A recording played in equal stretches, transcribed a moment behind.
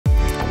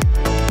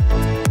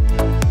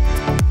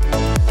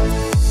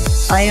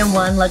I am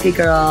one lucky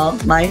girl.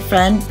 My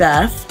friend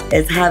Beth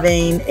is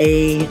having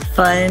a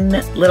fun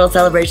little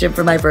celebration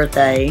for my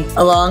birthday,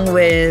 along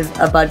with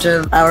a bunch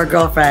of our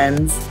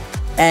girlfriends.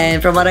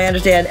 And from what I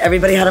understand,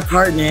 everybody had a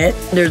part in it.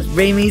 There's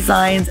Ramy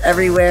signs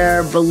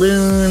everywhere,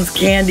 balloons,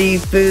 candy,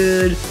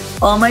 food,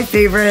 all my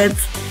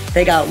favorites.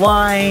 They got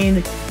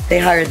wine. They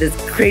hired this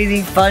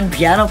crazy fun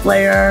piano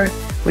player.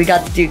 We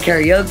got to do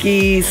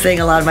karaoke, sing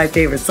a lot of my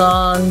favorite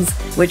songs,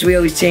 which we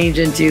always change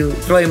into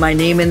throwing my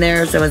name in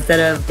there. So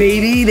instead of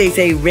baby, they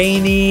say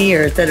Ramy,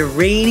 or instead of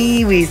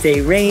rainy, we say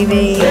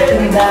Ramy.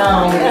 Sitting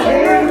down,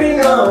 here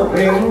we go,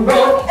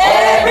 rainbow.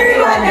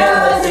 Everyone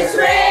knows it's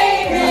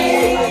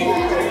Ramy.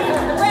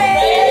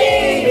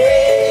 Ramy,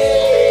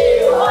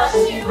 what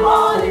you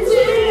want to do.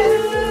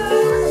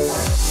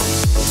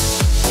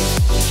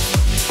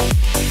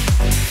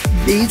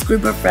 These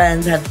group of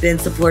friends have been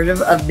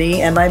supportive of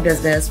me and my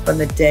business from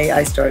the day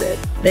I started.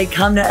 They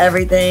come to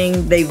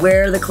everything, they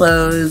wear the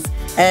clothes,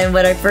 and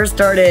when I first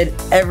started,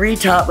 every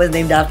top was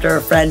named after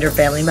a friend or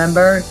family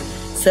member.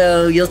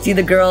 So you'll see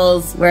the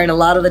girls wearing a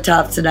lot of the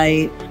tops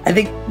tonight. I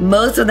think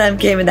most of them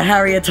came in the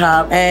Harriet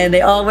top, and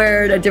they all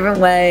wear it a different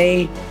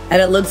way,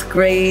 and it looks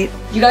great.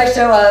 You guys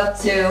show up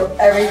to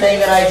everything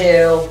that I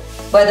do,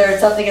 whether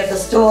it's something at the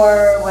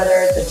store, whether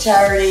it's a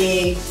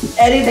charity,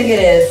 anything it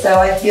is. So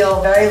I feel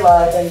very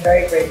loved and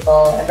very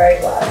grateful and very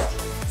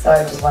blessed. So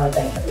I just want to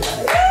thank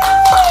everybody.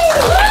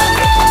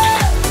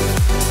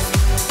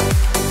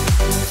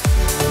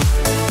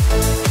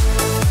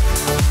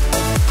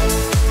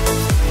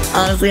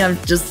 Honestly, I'm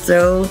just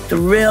so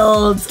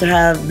thrilled to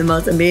have the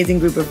most amazing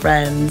group of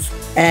friends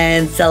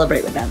and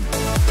celebrate with them.